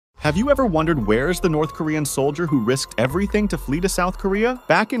Have you ever wondered where's the North Korean soldier who risked everything to flee to South Korea?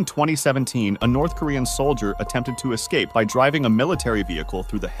 Back in 2017, a North Korean soldier attempted to escape by driving a military vehicle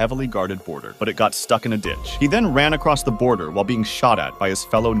through the heavily guarded border, but it got stuck in a ditch. He then ran across the border while being shot at by his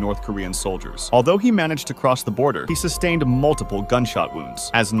fellow North Korean soldiers. Although he managed to cross the border, he sustained multiple gunshot wounds.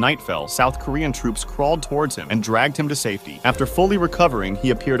 As night fell, South Korean troops crawled towards him and dragged him to safety. After fully recovering, he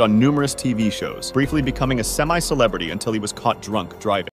appeared on numerous TV shows, briefly becoming a semi-celebrity until he was caught drunk driving.